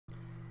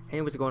Hey,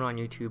 what's going on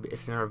YouTube?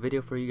 It's another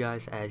video for you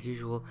guys as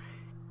usual,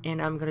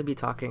 and I'm gonna be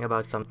talking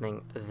about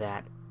something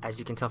that, as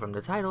you can tell from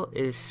the title,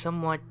 is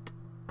somewhat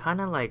kind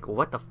of like,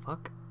 what the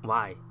fuck?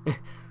 Why?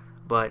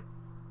 But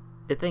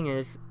the thing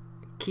is,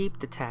 keep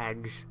the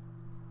tags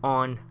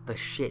on the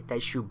shit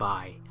that you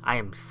buy. I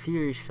am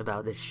serious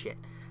about this shit,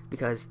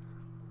 because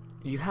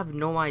you have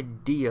no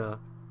idea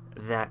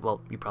that,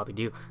 well, you probably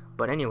do,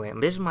 but anyway,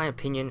 this is my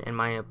opinion and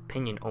my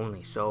opinion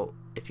only, so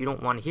if you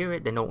don't want to hear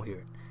it, then don't hear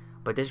it.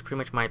 But this is pretty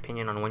much my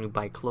opinion on when you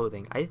buy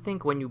clothing. I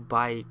think when you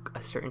buy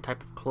a certain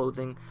type of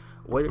clothing,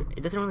 whether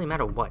it doesn't really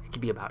matter what it could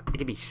be about. It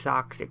could be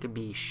socks, it could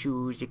be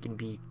shoes, it can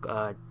be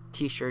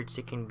t-shirts,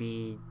 it can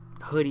be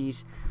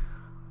hoodies.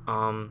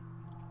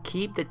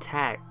 Keep the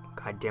tag.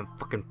 Goddamn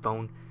fucking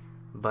phone.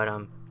 But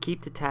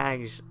keep the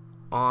tags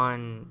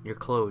on your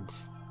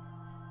clothes.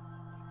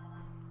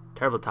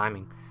 Terrible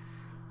timing.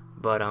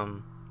 But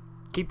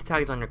keep the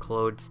tags on your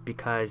clothes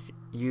because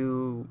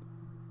you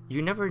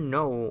never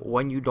know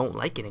when you don't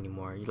like it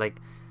anymore.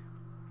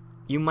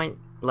 You might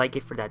like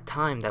it for that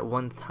time, that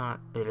one time.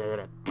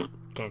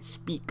 Can't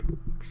speak.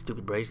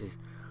 Stupid braces.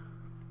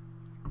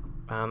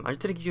 I'm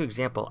just gonna give you an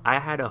example. I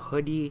had a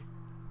hoodie.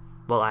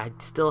 Well, I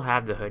still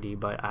have the hoodie,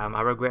 but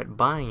I regret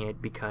buying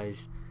it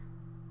because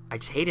I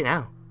just hate it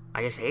now.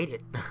 I just hate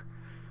it.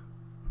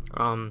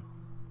 I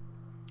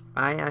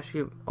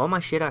actually, all my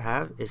shit I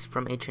have is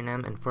from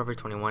H&M and Forever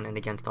 21 and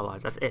Against All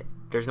Odds. That's it.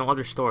 There's no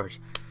other stores.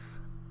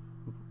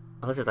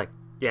 Unless it's like,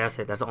 yeah, that's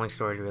it. That's the only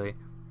stores really.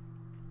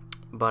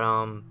 But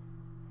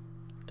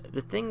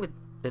the thing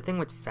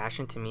with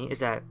fashion to me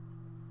is that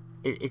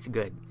it's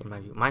good in my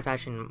view. My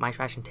fashion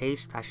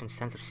taste, fashion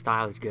sense of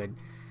style is good.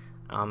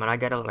 And I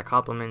get a lot of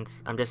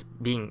compliments. I'm just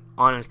being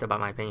honest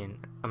about my opinion.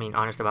 I mean,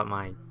 honest about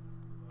my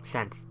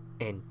sense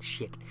and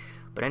shit.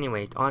 But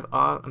anyway,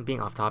 I'm being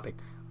off topic.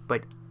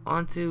 But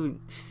onto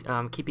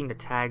keeping the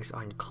tags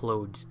on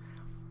clothes.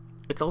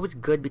 It's always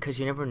good because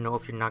you never know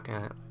if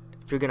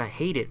you're gonna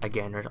hate it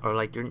again, or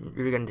like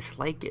you're gonna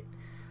dislike it,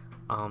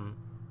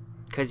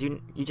 because you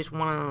just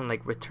want to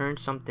like return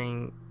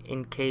something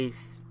in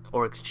case,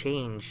 or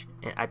exchange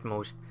at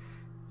most,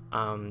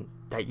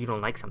 that you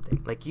don't like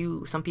something. Like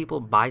some people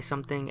buy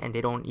something and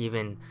they don't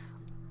even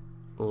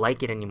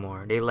like it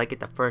anymore. They like it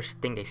the first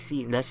thing they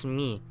see. That's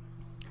me.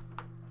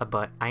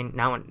 But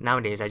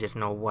nowadays I just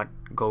know what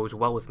goes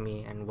well with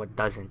me and what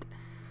doesn't.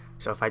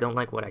 So if I don't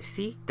like what I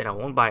see, then I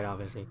won't buy it,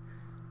 obviously.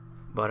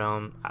 But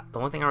the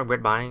one thing I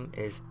regret buying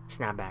is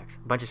snapbacks.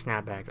 A bunch of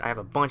snapbacks. I have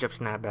a bunch of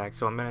snapbacks,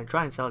 so I'm gonna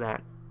try and sell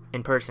that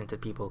in person to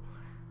people,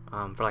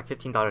 for like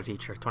 $15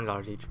 each or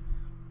 $20 each.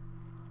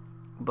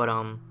 But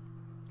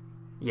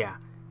yeah,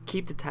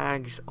 keep the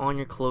tags on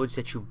your clothes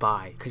that you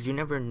buy, because you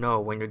never know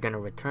when you're gonna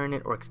return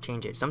it or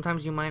exchange it.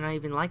 Sometimes you might not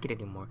even like it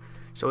anymore,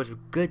 so it's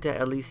good to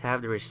at least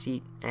have the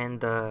receipt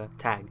and the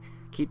tag.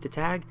 Keep the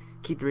tag,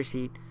 keep the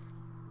receipt,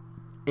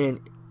 and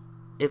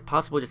if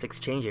possible, just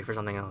exchange it for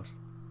something else.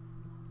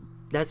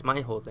 That's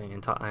my whole thing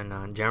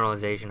and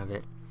generalization of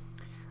it.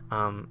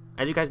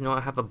 As you guys know,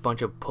 I have a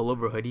bunch of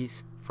pullover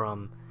hoodies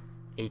from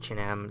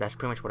H&M. That's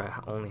pretty much what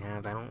I only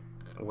have. I don't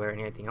wear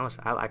anything else.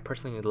 I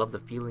personally love the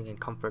feeling and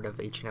comfort of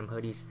H&M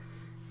hoodies.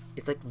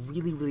 It's like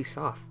really, really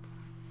soft,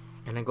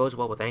 and it goes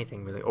well with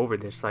anything really over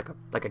this, like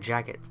a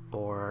jacket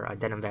or a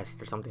denim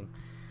vest or something.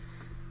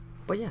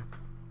 But yeah,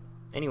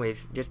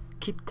 anyways, just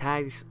keep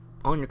tags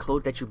on your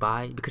clothes that you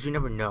buy because you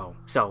never know.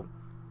 So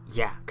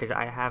yeah, because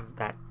I have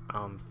that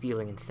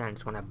feeling and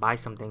sense when I buy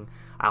something,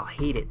 I'll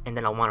hate it and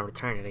then I'll want to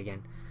return it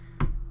again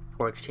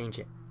or exchange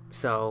it.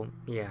 So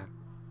yeah,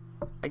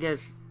 I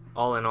guess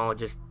all in all,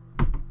 just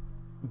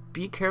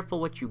be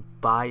careful what you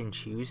buy and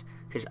choose,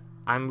 because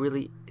I'm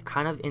really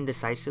kind of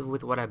indecisive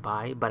with what I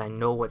buy, but I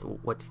know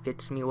what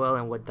fits me well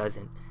and what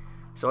doesn't.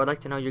 So I'd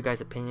like to know your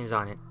guys' opinions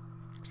on it.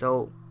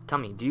 So tell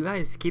me, do you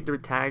guys keep the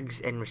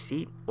tags and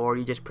receipt, or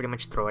you just pretty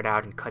much throw it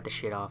out and cut the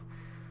shit off?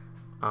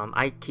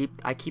 I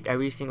keep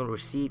every single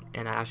receipt,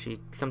 and I actually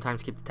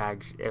sometimes keep the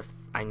tags if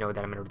I know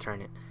that I'm gonna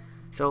return it.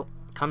 So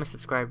comment,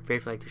 subscribe, rate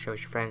if you like to, share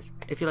with your friends.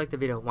 If you like the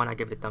video, why not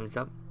give it a thumbs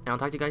up, and I'll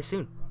talk to you guys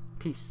soon.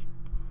 Peace.